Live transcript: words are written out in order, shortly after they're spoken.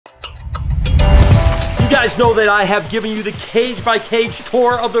guys know that I have given you the cage by cage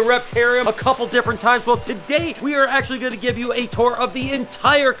tour of the Reptarium a couple different times. Well, today we are actually going to give you a tour of the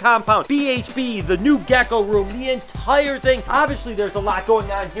entire compound. BHB, the new gecko room, the entire thing. Obviously, there's a lot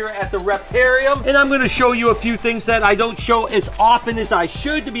going on here at the Reptarium, and I'm going to show you a few things that I don't show as often as I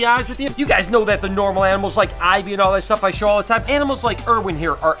should, to be honest with you. You guys know that the normal animals like Ivy and all that stuff I show all the time. Animals like Irwin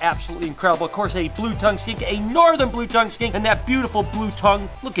here are absolutely incredible. Of course, a blue-tongued skink, a northern blue-tongued skink, and that beautiful blue tongue.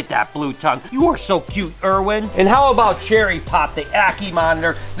 Look at that blue tongue. You are so cute, Irwin. And how about Cherry Pop, the Aki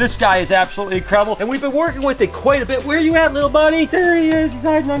monitor? This guy is absolutely incredible, and we've been working with it quite a bit. Where are you at, little buddy? There he is. He's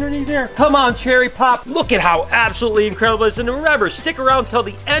hiding underneath there. Come on, Cherry Pop. Look at how absolutely incredible it is. And remember, stick around till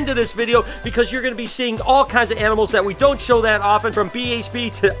the end of this video because you're going to be seeing all kinds of animals that we don't show that often, from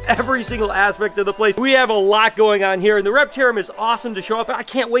BHB to every single aspect of the place. We have a lot going on here, and the Reptarium is awesome to show up. I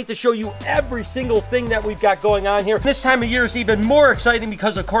can't wait to show you every single thing that we've got going on here. This time of year is even more exciting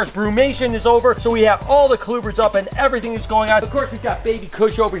because, of course, brumation is over, so we have all the colubrids up and everything is going on. Of course, we've got baby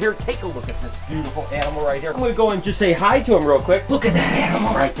Kush over here. Take a look at this beautiful animal right here. I'm going to go and just say hi to him real quick. Look at that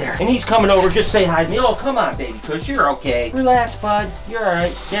animal right there. And he's coming over. Just say hi to me. Oh, come on, baby Kush. You're okay. Relax, bud. You're all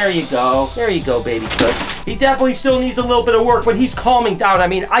right. There you go. There you go, baby Kush. He definitely still needs a little bit of work, but he's calming down. I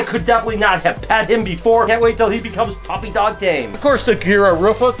mean, I could definitely not have pet him before. Can't wait till he becomes puppy dog tame. Of course, the Gira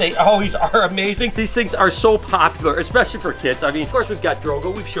Rufa, they always are amazing. These things are so popular, especially for kids. I mean, of course, we've got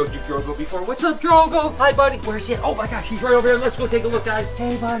Drogo. We've showed you Drogo before. What's up, Drogo? Hi, buddy. Where's he at? Oh my gosh, he's right over here. Let's go take a look, guys.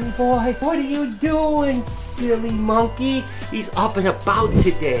 Hey, buddy boy. What are you doing, silly monkey? He's up and about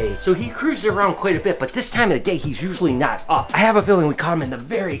today. So he cruises around quite a bit, but this time of the day, he's usually not up. I have a feeling we caught him in the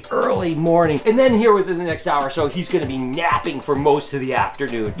very early morning. And then here within the next hour or so, he's going to be napping for most of the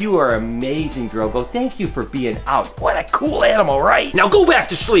afternoon. You are amazing, Drogo. Thank you for being out. What a cool animal, right? Now go back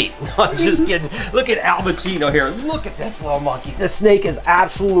to sleep. No, I'm just kidding. Look at Albertino here. Look at this little monkey. This snake is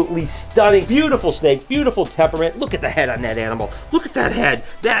absolutely stunning. Beautiful snake, beautiful temperament. Look at the head on that animal. Look at that head.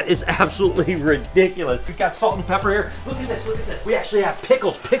 That is absolutely ridiculous. We've got Salt and Pepper here. Look at this, look at this. We actually have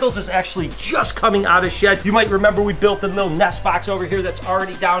Pickles. Pickles is actually just coming out of shed. You might remember we built a little nest box over here that's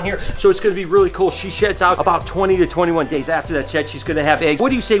already down here, so it's going to be really cool. She sheds out about 20 to 21 days after that shed. She's going to have eggs. What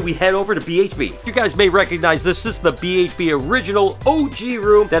do you say we head over to BHB? You guys may recognize this. This is the BHB original OG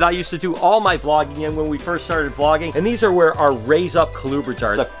room that I used to do all my vlogging in when we first started vlogging, and these are where our raise up colubrids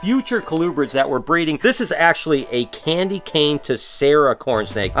are. The future colubrids that we're breeding. This is actually a candy cane to Sarah corn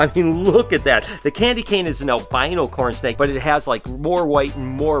snake. I mean, look at that. The candy cane is an albino corn snake, but it has like more white and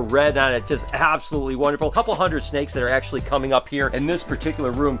more red on it. Just absolutely wonderful. A couple hundred snakes that are actually coming up here in this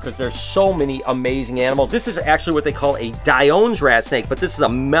particular room because there's so many amazing animals. This is actually what they call a Dion's rat snake, but this is a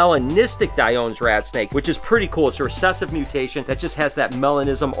melanistic Dion's rat snake, which is pretty cool. It's a recessive mutation that just has that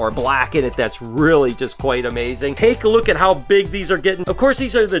melanism or black in it that's really just quite amazing. Take a look at how big these are getting. Of course,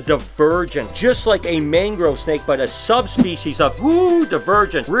 these are the divergent, just like a mangrove snake, but a subspecies of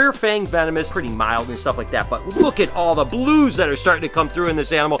divergent. Rear fang venomous, pretty mild and stuff like that, but look at all the blues that are starting to come through in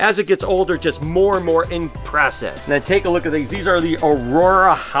this animal. As it gets older, just more and more impressive. And then take a look at these. These are the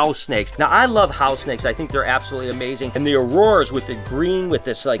Aurora house snakes. Now, I love house snakes. I think they're absolutely amazing. And the Auroras with the green with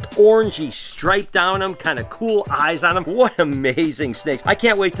this like orangey stripe down them, kind of cool eyes on them. What amazing snakes. I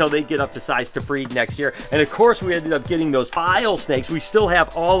can't wait till they get up to size to breed next year. And of course, we ended up getting those file snakes. We still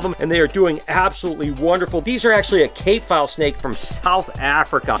have all of them, and they are doing absolutely wonderful. These are actually a Cape file snake from South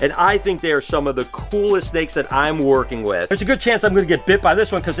Africa, and I think they are some of the coolest snakes that I'm working with. There's a good chance I'm going to get bit by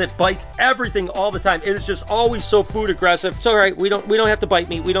this one because it bites everything all the time. It is just always so food aggressive. It's all right. We don't have to bite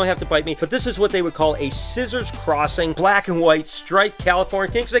me. We don't have to bite me. But this is what they would call a scissors crossing black and white striped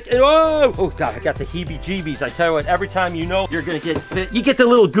California king snake. Oh God, I got the heebie-jeebies. I tell you what, every time you know you're going to get bit, you get the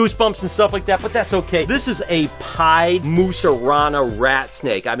little goosebumps and stuff like that, but that's okay. This is a pied Musarana rat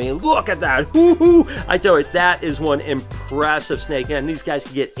snake. I mean, look at that. I tell you, that is one impressive snake. And these guys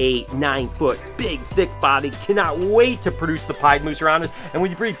can get 8, 9 foot, big, thick body. Cannot wait to produce the pied Musaranas. And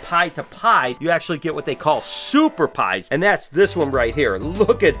when you breed pied to pied, you actually get what they call super pieds. And that's this one right here.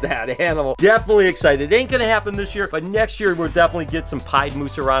 Look at that animal. Definitely excited. It ain't going to happen this year, but next year we'll definitely get some pied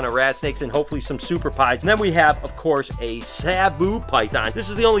Musarana rat snakes and hopefully some super pieds. And then we have, of course, a Savu python. This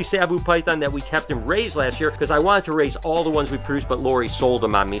is the only Savu python that we kept and raised last year because I wanted to raise all the ones we produced, but Lori sold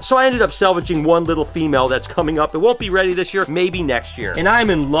them on me. So I ended up salvaging one little female that's coming up. It won't be ready this year, maybe next year. And I'm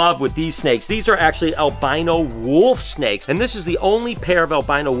in love with these snakes. These are actually albino wolf snakes. And this is the only pair of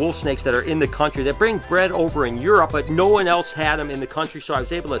albino wolf snakes that are in the country. They're being bred over in Europe, but no one else had them in the country. So I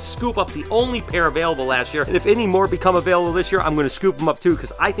was able to scoop up the only pair available last year. And if any more become available this year, I'm going to scoop them up too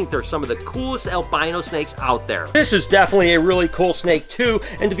because I think they're some of the coolest albino snakes out there. This is definitely a really cool snake too.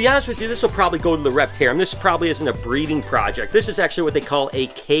 And to be honest with you, this will probably go to the Reptarium. This probably isn't a breeding project. This is actually what they call a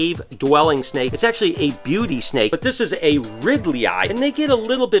cave dwelling amazing snake. It's actually a beauty snake, but this is a Ridley eye, and they get a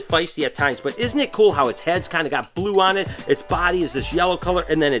little bit feisty at times, but isn't it cool how its head's kind of got blue on it, its body is this yellow color,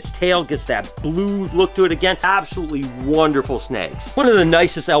 and then its tail gets that blue look to it again. Absolutely wonderful snakes. One of the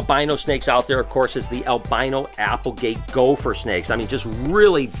nicest albino snakes out there, of course, is the albino Applegate gopher snakes. I mean, just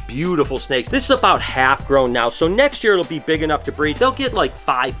really beautiful snakes. This is about half grown now, so next year it'll be big enough to breed. They'll get like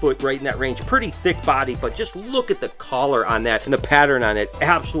 5 foot, right in that range. Pretty thick body, but just look at the color on that and the pattern on it.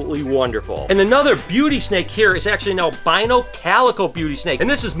 Absolutely wonderful. And another beauty snake here is actually an albino calico beauty snake, and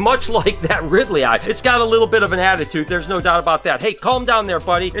this is much like that Ridley eye. It's got a little bit of an attitude, there's no doubt about that. Hey, calm down there,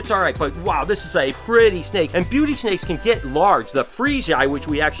 buddy. It's all right, but wow, this is a pretty snake. And beauty snakes can get large. The Friesi eye, which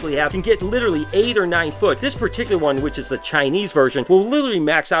we actually have, can get literally 8 or 9 foot. This particular one, which is the Chinese version, will literally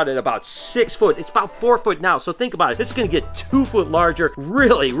max out at about 6 foot. It's about 4 foot now, so think about it. This is gonna get 2 foot larger.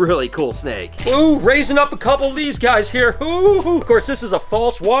 Really, really cool snake. Ooh, raising up a couple of these guys here. Ooh, of course, this is a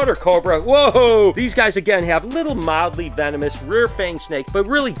false water cobra. Whoa! These guys, again, have little mildly venomous rear fang snake, but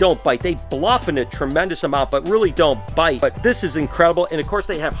really don't bite. They bluff in a tremendous amount, but really don't bite. But this is incredible, and of course,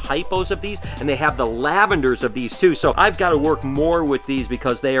 they have hypos of these, and they have the lavenders of these too, so I've got to work more with these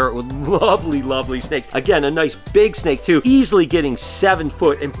because they are lovely, lovely snakes. Again, a nice big snake too, easily getting 7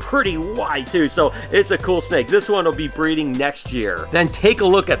 foot and pretty wide too, so it's a cool snake. This one will be breeding next year. Then take a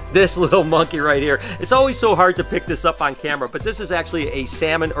look at this little monkey right here. It's always so hard to pick this up on camera, but this is actually a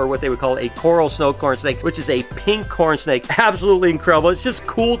salmon, or what they would call a coral snow corn snake, which is a pink corn snake. Absolutely incredible. It's just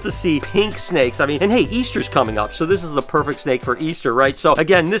cool to see pink snakes. I mean, and hey, Easter's coming up, so this is the perfect snake for Easter, right? So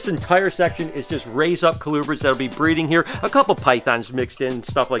again, this entire section is just raise up colubrids that'll be breeding here. A couple pythons mixed in and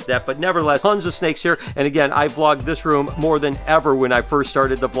stuff like that, but nevertheless, tons of snakes here. And again, I vlogged this room more than ever when I first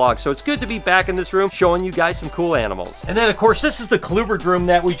started the vlog, so it's good to be back in this room showing you guys some cool animals. And then of course, this is the colubrid room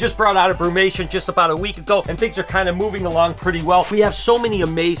that we just brought out of brumation just about a week ago, and things are kind of moving along pretty well. We have so many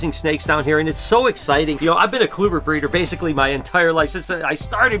amazing snakes down here, and it's so exciting. You know, I've been a colubrid breeder basically my entire life since I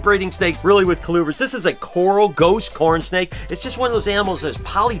started breeding snakes really with colubrids. This is a coral ghost corn snake. It's just one of those animals that's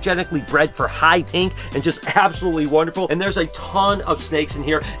polygenically bred for high pink and just absolutely wonderful. And there's a ton of snakes in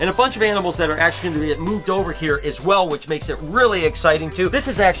here, and a bunch of animals that are actually going to get moved over here as well, which makes it really exciting too. This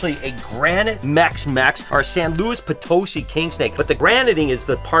is actually a granite Mex, or San Luis Potosi king snake, but the graniting is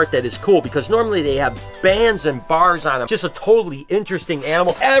the part that is cool because normally they have bands and bars on them. Just a totally interesting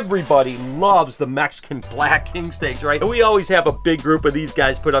animal. Everybody loves the Mexican black king snakes, right? And we always have a big group of these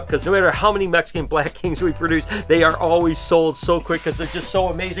guys put up because no matter how many Mexican black kings we produce, they are always sold so quick because they're just so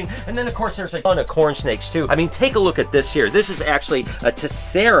amazing. And then of course there's a ton of corn snakes too. I mean, take a look at this here. This is actually a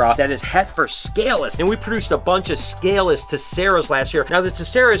Tessera that is het for scaleless, and we produced a bunch of scaleless Tesseras last year. Now the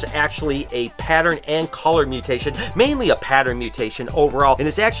Tessera is actually a pattern and color mutation, mainly a pattern mutation overall, and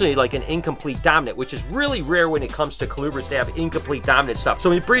it's actually like an incomplete dominant, which is really rare when it comes to colubrids to have incomplete dominant stuff. So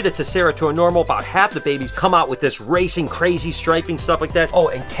when you breed a Tessera to a normal, about half the babies come out with this racing, crazy striping stuff like that. Oh,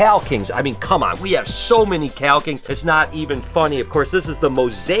 and Cal Kings. I mean, come on. We have so many Cal Kings. It's not even funny. Of course, this is the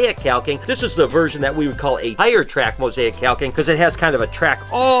Mosaic Cal King. This is the version that we would call a higher track Mosaic Cal King because it has kind of a track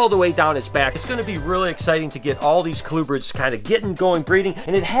all the way down its back. It's going to be really exciting to get all these colubrids kind of getting going breeding,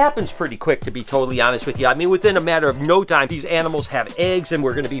 and it happens pretty quick, to be totally honest with you. I mean, within a matter of no time, these animals have eggs, and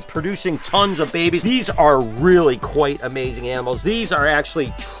we're going to be producing tons of babies. These are really quite amazing animals. These are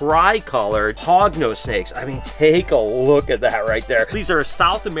actually tricolored hognose snakes. I mean, take a look at that right there. These are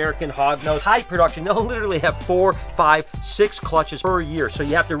South American hognose, high production. They'll literally have 4, 5, 6 clutches per year, so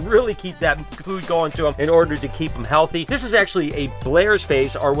you have to really keep that food going to them in order to keep them healthy. This is actually a Blair's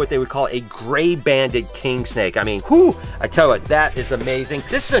face, or what they would call a gray-banded king snake. I mean, whew, I tell you what, that is amazing.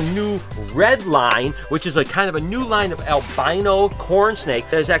 This is a new red line, which is a kind of a new line of albino corn snake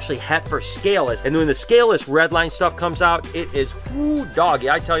that is actually het for scaleless. And when the scaleless red line stuff comes out, it is whoo doggy.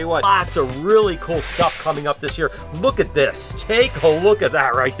 I tell you what, lots of really cool stuff coming up this year. Look at this. Take a look at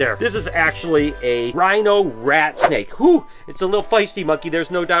that right there. This is actually a rhino rat snake. Whew, it's a little feisty monkey,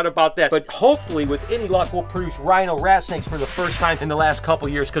 there's no doubt about that. But hopefully, with any luck, we'll produce rhino rat snakes for the first time in the last couple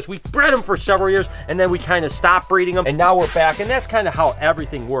years, because we bred them for several years and then we kind of stopped breeding them, and now we're back. And that's kind of how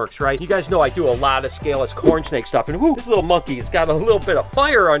everything works, right? You guys know I do a lot of scaleless corn snake stuff, and whoo, this little monkey has got a little bit of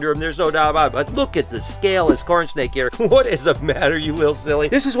fire under him, there's no doubt about it. But look at the scaleless corn snake here. What is the matter, you little silly?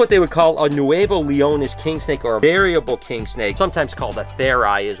 This is what they would call a Nuevo Leones king snake, or a variable king snake, sometimes called a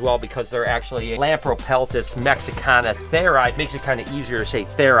theri as well, because they're actually a Lampropeltis mexicana theri. Makes it kind of easier to say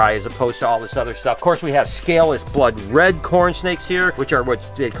theri as opposed to all this other stuff. Of course, we have scaleless blood red corn snakes here, which are what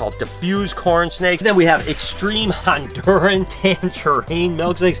they call diffuse corn snakes. And then we have extreme Honduran tangerine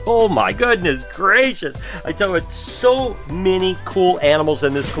milk snakes. Oh my goodness gracious. I tell you, it's so many cool animals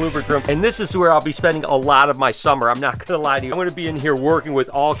in this colubrid room, and this is where I'll be spending a lot of my summer. I'm not gonna lie to you. I'm gonna to be in here working with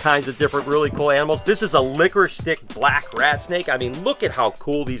all kinds of different really cool animals. This is a licorice stick black rat snake. I mean, look at how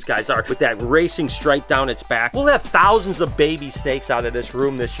cool these guys are with that racing stripe down its back. We'll have thousands of baby snakes out of this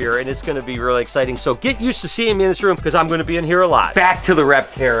room this year, and it's going to be really exciting. So get used to seeing me in this room because I'm going to be in here a lot. Back to the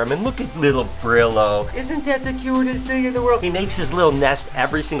Reptarium, and look at little Brillo. Isn't that the cutest thing in the world? He makes his little nest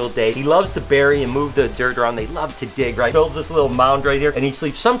every single day. He loves to bury and move the dirt around. They love to dig, right? Builds this little mound right here, and he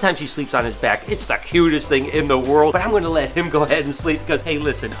sleeps. Sometimes he sleeps on his back. It's the cutest thing in the world, but I'm going to let him go ahead and sleep because, hey,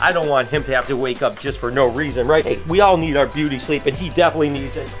 listen, I don't want him to have to wake up just for no reason, right? Hey, we all need our beauty sleep, and he definitely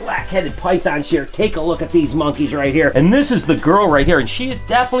needs it. Black-headed pythons here. Take a look at these monkeys right here. And this is the girl right here, and she is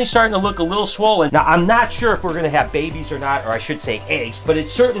definitely starting to look a little swollen. Now, I'm not sure if we're going to have babies or not, or I should say eggs, but it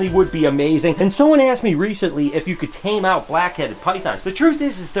certainly would be amazing. And someone asked me recently if you could tame out black-headed pythons. The truth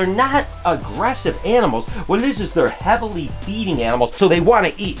is they're not aggressive animals. What it is they're heavily feeding animals, so they want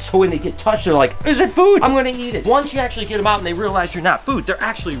to eat. So when they get touched, they're like, is it food? I'm going to eat it. Once you actually get them out and they realize you're not food, they're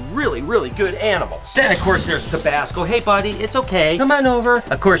actually really, really good animals. Then, of course, there's Tabasco. Hey, buddy, it's okay. Come on over.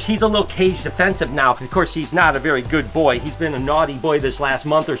 Of course, he's a little cage defensive now. Of course, he's not a very good boy. He's been a naughty boy this last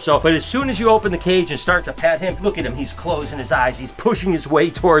month or so. But as soon as you open the cage and start to pet him, look at him. He's closing his eyes. He's pushing his way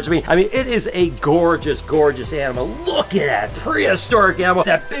towards me. I mean, it is a gorgeous, gorgeous animal. Look at that prehistoric animal.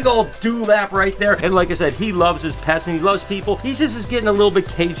 That big old dewlap right there. And like I said, he loves his pets and he loves people. He's just getting a little bit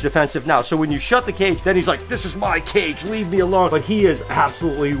cage defensive now. So when you shut the cage, then he's like, this is my cage. Leave me alone. But he is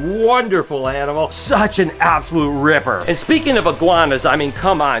absolutely wonderful animal. Such an absolute ripper. And speaking of iguanas, I mean,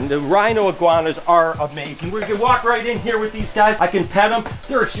 come on. The rhino iguanas are amazing. We can walk right in here with these guys. I can pet them.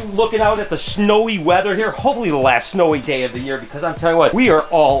 They're looking out at the snowy weather here. Hopefully the last snowy day of the year, because I'm telling you what, we are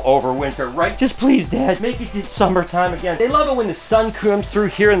all over winter, right? Just please, Dad, make it summertime again. They love it when the sun comes through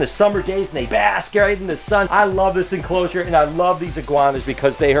here in the summer days and they bask right in the sun. I love this enclosure and I love these iguanas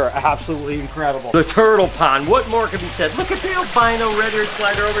because they are absolutely incredible. The turtle pond, what more can be said? Look at the albino red-eared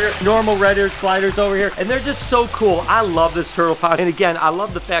slider over here, normal red-eared sliders over here, and they're just so cool. I love this turtle pond. And again, I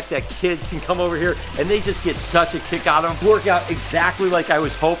love the fact that kids can come over here and they just get such a kick out of them. Work out exactly like I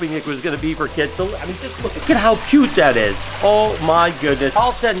was hoping it was going to be for kids. So, I mean, just look at how cute that is. Oh my goodness.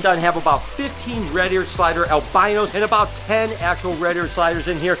 All said and done, have about 15 red-eared slider albinos and about 10 actual red-eared sliders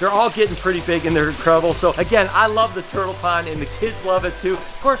in here. They're all getting pretty big and they're incredible. So again, I love the turtle pond and the kids love it too.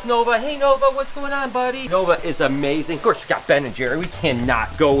 Of course, Nova. Hey, Nova, what's going on, buddy? Nova is amazing. Of course, we got Ben and Jerry. We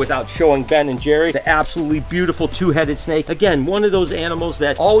cannot go without showing Ben and Jerry, the absolutely beautiful two-headed snake. Again, one of those animals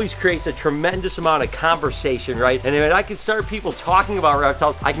that always creates a tremendous amount of conversation, right? And when I can start people talking about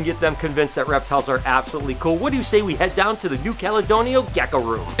reptiles, I can get them convinced that reptiles are absolutely cool. What do you say we head down to the New Caledonia Gecko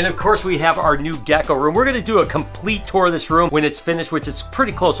Room? And of course, we have our new Gecko Room. We're going to do a complete tour of this room when it's finished, which is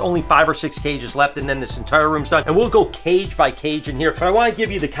pretty close. Only 5 or 6 cages left, and then this entire room's done. And we'll go cage by cage in here. But I want to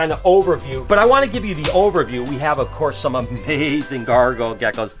give you the kind of overview. We have, of course, some amazing gargoyle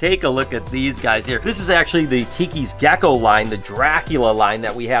geckos. Take a look at these guys here. This is actually the Tiki's Gecko line, the Dracula line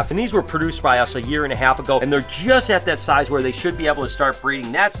that we have. And these were produced by us a year and a half ago. And they're just at that size where they should be able to start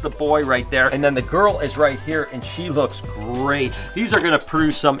breeding. That's the boy right there. And then the girl is right here, and she looks great. These are going to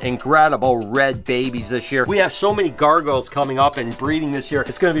produce some incredible red babies this year. We have so many gargoyles coming up and breeding this year.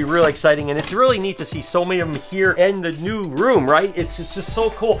 It's going to be really exciting, and it's really neat to see so many of them here in the new room, right? It's just so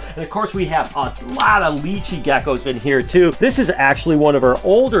cool. And of course, we have a lot of lychee geckos in here too. This is actually one of our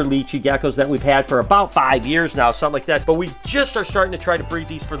older lychee geckos that we've had for about 5 years now, something like that. But we just are starting to try to breed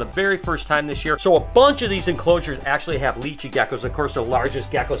these for the very first time this year. So a bunch of these enclosures actually have lychee geckos, of course, the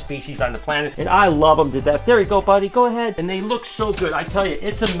largest gecko species on the planet. And I love them to death. There you go, buddy. Go ahead. And they look so good. I tell you,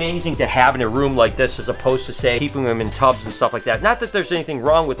 it's amazing to have in a room like this as opposed to, say, keeping them in tubs and stuff like that. Not that there's anything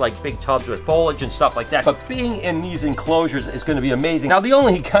wrong with like big tubs with foliage and stuff like that, but being in these enclosures is going to be amazing. Now, the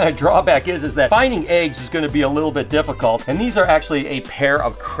only kind of drawback is that finding eggs is going to be a little bit difficult. And these are actually a pair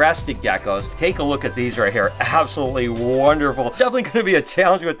of crested geckos. Take a look at these right here. Absolutely wonderful. Definitely going to be a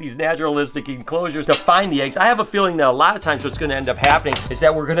challenge with these naturalistic enclosures to find the eggs. I have a feeling that a lot of times what's going to end up happening is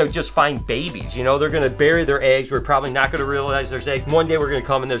that we're going to just find babies. You know, they're going to bury their eggs. We're probably not going to realize there's eggs. One day we're going to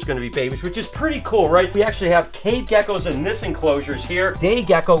come and there's going to be babies, which is pretty cool, right? We actually have cave geckos in this enclosures here. Day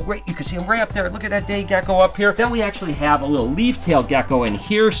gecko, right? You can see them right up there. Look at that day gecko up here. Then we actually have a little leaf-tailed gecko in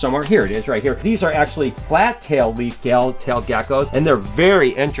here somewhere. Here it is right here. These are actually flat-tailed leaf-tailed geckos, and they're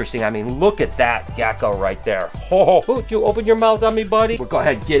very interesting. I mean, look at that gecko right there. Oh, would you open your mouth on me, buddy? We'll go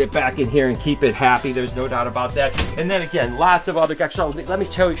ahead and get it back in here and keep it happy. There's no doubt about that. And then again, lots of other geckos. So let me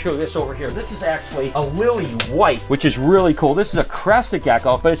show this over here. This is actually a lily white, which is really cool. This is a crested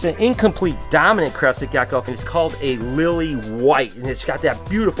gecko, but it's an incomplete dominant crested gecko, and it's called a lily white, and it's got that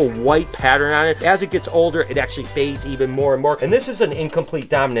beautiful white pattern on it. As it gets older, it actually fades even more and more. And this is an incomplete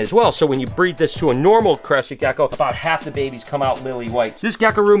dominant as well. So when you breed this to a normal crested gecko, about half the babies come out lily whites. This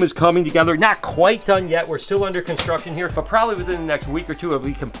gecko room is coming together. Not quite done yet. We're still under construction here, but probably within the next week or two it'll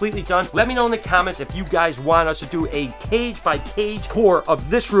be completely done. Let me know in the comments if you guys want us to do a cage by cage tour of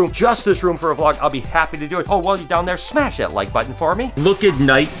this room, just this room, for a vlog. I'll be happy to do it. Oh, while you're down there, smash that like button for me. Look at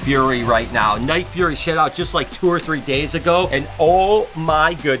Night Fury right now. Night Fury shed out just like 2 or 3 days ago, and oh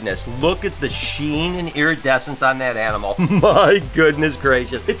my goodness, look at the sheen and iridescence on that animal. My goodness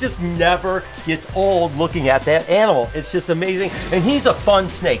gracious. It just never gets old looking at that animal. It's just amazing. And he's a fun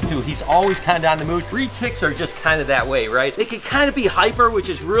snake too. He's always kind of on the move. Breed ticks are just kind of that way, right? They can kind of be hyper, which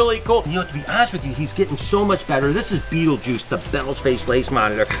is really cool. You know, to be honest with you, he's getting so much better. This is Beetlejuice, the Bell's Face Lace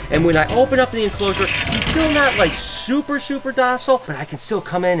Monitor. And when I open up the enclosure, he's still not like super docile, but I can still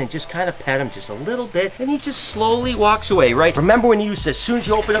come in and just kind of pet him just a little bit, and he just slowly walks away, right? Remember when he used to, as soon as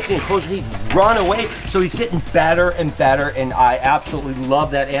you open up the enclosure, he'd run away? So he's getting better and better, and I absolutely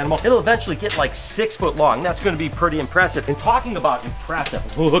love that animal. It'll eventually get like 6 foot long. That's going to be pretty impressive. And talking about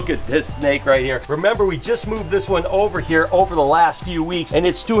impressive, look at this snake right here. Remember, we just moved this one over here over the last few weeks, and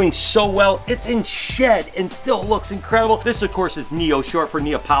it's doing so well. It's in shed and still looks incredible. This, of course, is Neo, short for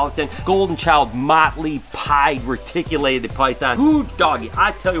Neapolitan, golden child, motley, pied, reticulated python. Ooh, doggy,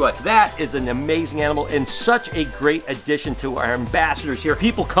 I tell you what, that is an amazing animal and such a great addition to our ambassadors here.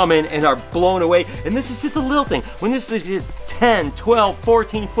 People come in and are blown away, and this is just a little thing. When this is 10, 12,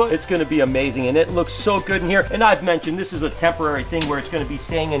 14 foot, it's gonna be amazing, and it looks so good in here. And I've mentioned this is a temporary thing where it's gonna be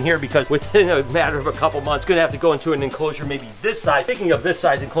staying in here because within a matter of a couple months, gonna have to go into an enclosure maybe this size. Speaking of this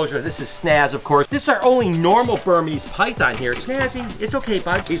size enclosure, this is Snaz, of course. This is our only normal Burmese python here. Snazzy, it's okay,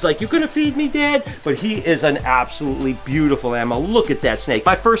 bud. He's like, you gonna feed me, Dad? But he is an absolutely beautiful animal. Look at that snake.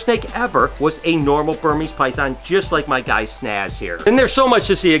 My first snake ever was a normal Burmese python, just like my guy Snaz here. And there's so much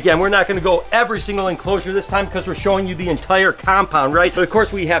to see. Again, we're not gonna go every single enclosure this time because we're showing you the entire compound, right? But of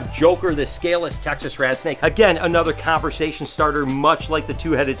course we have Joker, the scaleless Texas rat snake. Again, another conversation starter, much like the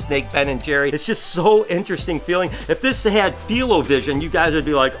two-headed snake Ben and Jerry. It's just so interesting feeling. If this had philo-vision, you guys would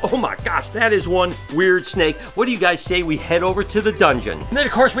be like, oh my gosh, that is one weird snake. What do you guys say we head over to the dungeon? And then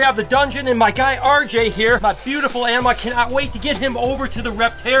of course we have the dungeon and my guy RJ here, my beautiful animal. I cannot wait to get him over to the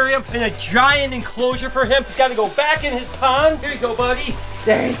Reptarium in a giant enclosure for him. He's got to go back in his pond. Here you go, buddy.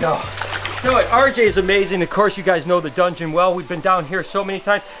 There you go. So RJ is amazing. Of course, you guys know the dungeon well. We've been down here so many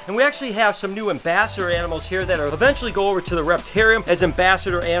times, and we actually have some new ambassador animals here that will eventually go over to the Reptarium as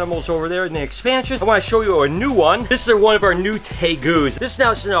ambassador animals over there in the expansion. I want to show you a new one. This is one of our new tegus. This is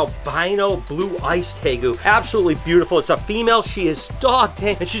now an albino blue ice tegu. Absolutely beautiful. It's a female. She is dog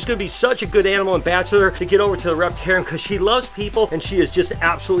tame, and she's going to be such a good animal ambassador to get over to the Reptarium because she loves people, and she is just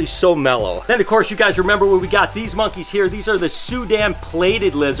absolutely so mellow. Then, of course, you guys remember when we got these monkeys here. These are the Sudan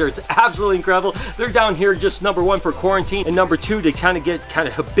plated lizards. Absolutely incredible. They're down here just number 1 for quarantine, and number 2 to kind of get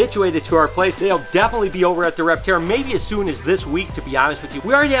habituated to our place. They'll definitely be over at the Reptarium maybe as soon as this week, to be honest with you.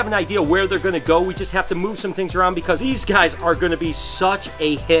 We already have an idea where they're going to go. We just have to move some things around because these guys are going to be such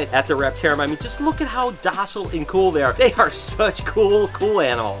a hit at the Reptarium. I mean, just look at how docile and cool they are. They are such cool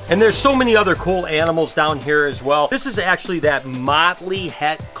animals. And there's so many other cool animals down here as well. This is actually that motley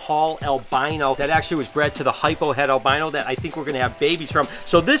het call albino that actually was bred to the hypo het albino that I think we're going to have babies from.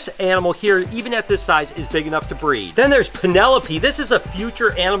 So this animal here, even at this size, is big enough to breed. Then there's Penelope. This is a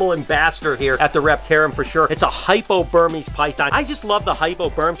future animal ambassador here at the Reptarium for sure. It's a hypo Burmese python. I just love the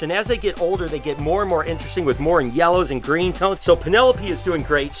hypo Burms, and as they get older, they get more and more interesting with more in yellows and green tones. So Penelope is doing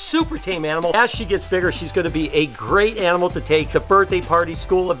great. Super tame animal. As she gets bigger, she's going to be a great animal to take to birthday parties,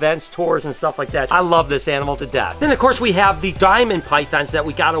 school events, tours, and stuff like that. I love this animal to death. Then, of course, we have the diamond pythons that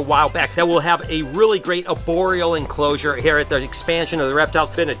we got a while back that will have a really great arboreal enclosure here at the expansion of the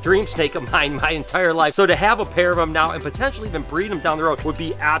reptiles. Been a dream snake of mine my entire life. So to have a pair of them now and potentially even breed them down the road would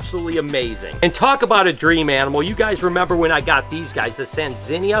be absolutely amazing. And talk about a dream animal. You guys remember when I got these guys, the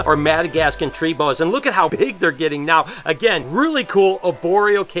Sanzinia or Madagascan tree boas, and look at how big they're getting now. Again, really cool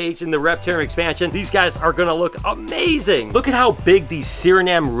arboreal cage in the Reptarium expansion. These guys are gonna look amazing. Look at how big these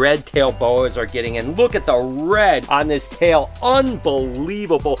Suriname red tail boas are getting, and look at the red on this tail.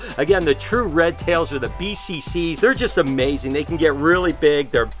 Unbelievable. Again, the true red tails are the BCCs. They're just amazing. They can get really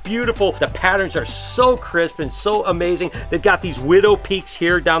big. They're beautiful. The patterns are so crisp and so amazing. They've got these widow peaks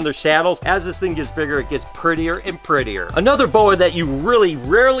here down their saddles. As this thing gets bigger, it gets prettier and prettier. Another boa that you really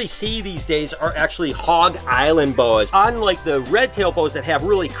rarely see these days are actually Hog Island boas. Unlike the red tail boas that have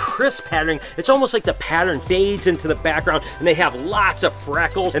really crisp patterning, it's almost like the pattern fades into the background and they have lots of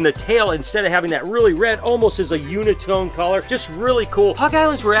freckles, and the tail, instead of having that really red, almost is a unitone color. Just really cool. Hog Island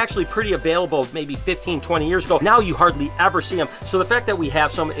Pythons were actually pretty available maybe 15, 20 years ago. Now you hardly ever see them. So the fact that we have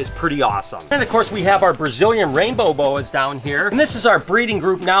some is pretty awesome. And of course we have our Brazilian rainbow boas down here. And this is our breeding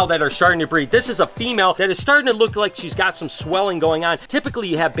group now that are starting to breed. This is a female that is starting to look like she's got some swelling going on. Typically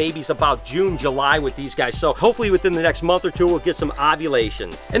you have babies about June, July with these guys. So hopefully within the next month or two we'll get some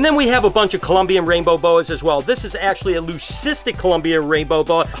ovulations. And then we have a bunch of Colombian rainbow boas as well. This is actually a leucistic Colombian rainbow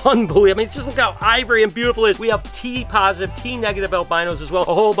boa. Unbelievable. I mean, just look how ivory and beautiful it is. We have T positive, T negative albinos as well. A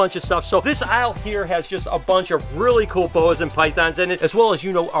whole bunch of stuff. So this aisle here has just a bunch of really cool boas and pythons in it, as well as,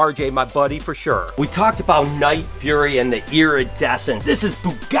 you know, RJ, my buddy, for sure. We talked about Night Fury and the iridescence. This is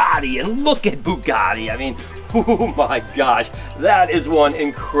Bugatti, and look at Bugatti. I mean, oh my gosh, that is one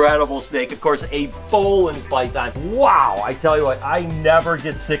incredible snake. Of course, a Boelen's python. Wow, I tell you what, I never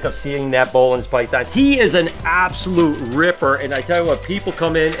get sick of seeing that Boelen's python. He is an absolute ripper, and I tell you what, people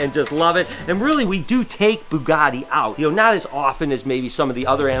come in and just love it. And really, we do take Bugatti out. You know, not as often as maybe some of the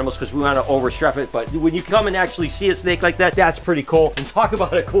other animals because we want to overstress it, but when you come and actually see a snake like that, that's pretty cool. And talk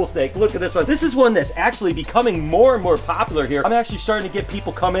about a cool snake. Look at this one. This is one that's actually becoming more and more popular here. I'm actually starting to get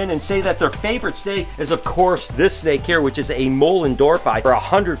people come in and say that their favorite snake is, of course, this snake here, which is a Moellendorffi, or a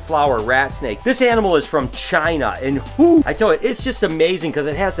 100-flower rat snake. This animal is from China, and whoo, I tell you, it's just amazing because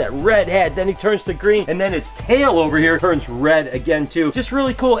it has that red head, then he turns to green, and then his tail over here turns red again too. Just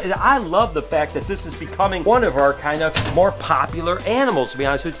really cool, and I love the fact that this is becoming one of our kind of more popular animals, to be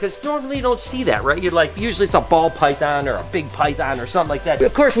honest with you, because normally you don't see that, right? You're like, usually it's a ball python or a big python or something like that. But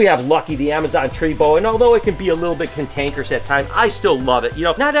of course, we have Lucky, the Amazon tree boa, and although it can be a little bit cantankerous at times, I still love it. You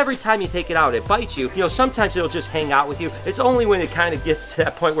know, not every time you take it out, it bites you. You know, sometimes it'll just hang out with you. It's only when it kind of gets to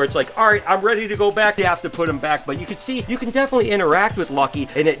that point where it's like, all right, I'm ready to go back, you have to put him back. But you can see, you can definitely interact with Lucky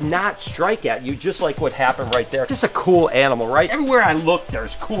and it not strike at you, just like what happened right there. Just a cool animal, right? Everywhere I look,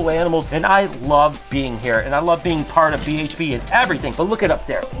 there's cool animals, and I love being here, and I love being part of BHB and everything. But look it up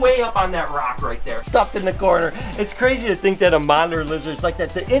there, way up on that rock right there, stuffed in the corner. It's crazy to think that a monitor lizard's like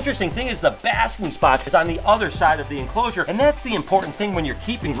that. The interesting thing is the basking spot is on the other side of the enclosure, and that's the important thing when you're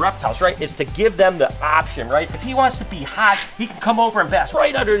keeping reptiles, right? Is to give them the option, right? If he wants to be hot, he can come over and bask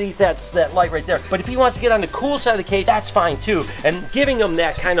right underneath that light right there. But if he wants to get on the cool side of the cage, that's fine too. And giving them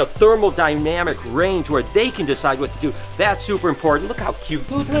that kind of thermodynamic range where they can decide what to do, that's super important. Look how cute.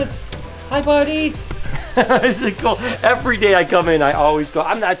 Toothless. Hi, buddy. Isn't it cool? Every day I come in, I always go,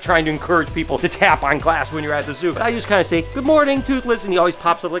 I'm not trying to encourage people to tap on glass when you're at the zoo, but I just kind of say, good morning, Toothless, and he always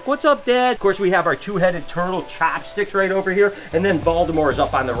pops up like, what's up, Dad? Of course, we have our two-headed turtle Chopsticks right over here, and then Baltimore is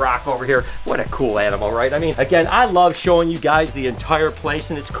up on the rock over here. What a cool animal, right? I mean, again, I love showing you guys the entire place,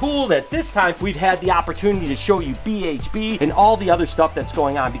 and it's cool that this time we've had the opportunity to show you BHB and all the other stuff that's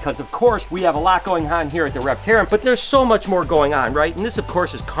going on, because of course, we have a lot going on here at the Reptarium, but there's so much more going on, right? And this, of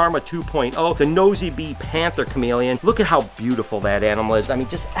course, is Karma 2.0, the nosy bee panther chameleon. Look at how beautiful that animal is. I mean,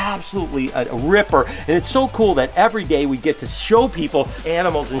 just absolutely a ripper. And it's so cool that every day we get to show people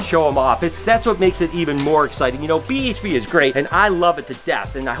animals and show them off. That's what makes it even more exciting. You know, BHB is great, and I love it to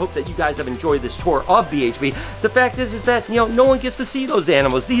death. And I hope that you guys have enjoyed this tour of BHB. The fact is that, you know, no one gets to see those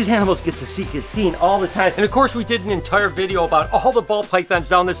animals. These animals get seen all the time. And of course, we did an entire video about all the ball pythons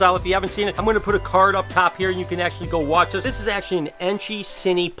down this aisle. If you haven't seen it, I'm going to put a card up top here, and you can actually go watch this. This is actually an Enchi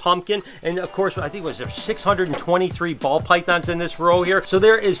Cine pumpkin. And of course, I think it was there 623 ball pythons in this row here. So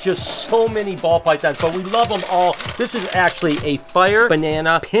there is just so many ball pythons, but we love them all. This is actually a fire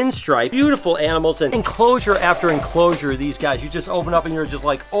banana pinstripe. Beautiful animals, and enclosure after enclosure, these guys, you just open up and you're just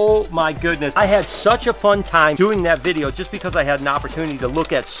like, oh my goodness. I had such a fun time doing that video just because I had an opportunity to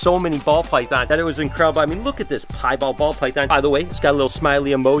look at so many ball pythons that it was incredible. I mean, look at this piebald ball python. By the way, it's got a little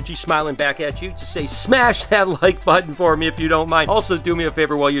smiley emoji smiling back at you. Just say, smash that like button for me if you don't mind. Also, do me a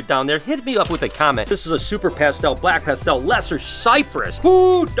favor while you're down there, hit me up with a comment. This is a super pastel, black pastel, lesser cypress.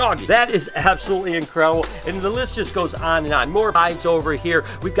 Woo, doggy. That is absolutely incredible. And the list just goes on and on. More hides over here.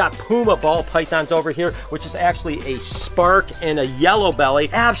 We've got Puma ball pythons over here, which is actually a spark and a yellow belly.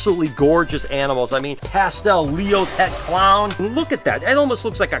 Absolutely gorgeous animals. I mean, pastel Leo's head clown. And look at that. It almost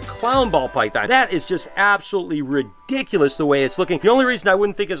looks like a clown ball python. That is just absolutely ridiculous the way it's looking. The only reason I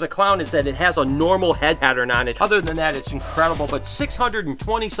wouldn't think it's a clown is that it has a normal head pattern on it. Other than that, it's incredible. But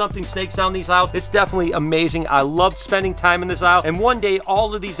 620 something snakes down these aisles. It's definitely amazing. I loved spending time in this aisle, and one day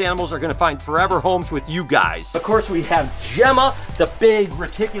all of these animals are going to find forever homes with you guys. Of course, we have Gemma, the big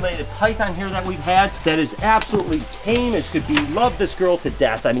reticulated python here that we've had that is absolutely tame as could be. Love this girl to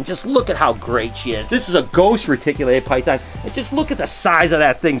death. I mean, just look at how great she is. This is a ghost reticulated python, and just look at the size of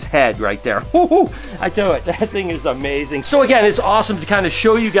that thing's head right there. Woo-hoo. I tell you, that thing is amazing. So again, it's awesome to kind of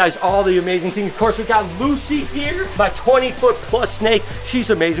show you guys all the amazing things. Of course, we got Lucy here, my 20-foot plus snake. She's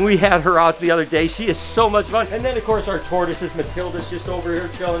amazing. We had her out the other today. She is so much fun. And then, of course, our tortoises. Matilda's just over here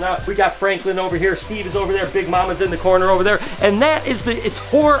chilling out. We got Franklin over here. Steve is over there. Big Mama's in the corner over there. And that is the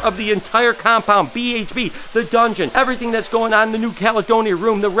tour of the entire compound. BHB, the dungeon, everything that's going on in the New Caledonia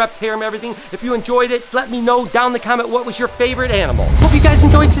room, the Reptarium, everything. If you enjoyed it, let me know down in the comment what was your favorite animal. Hope you guys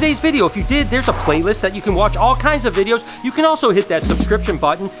enjoyed today's video. If you did, there's a playlist that you can watch all kinds of videos. You can also hit that subscription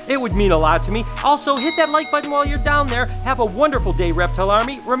button. It would mean a lot to me. Also, hit that like button while you're down there. Have a wonderful day, Reptile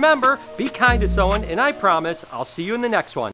Army. Remember, be kind to someone, and I promise I'll see you in the next one.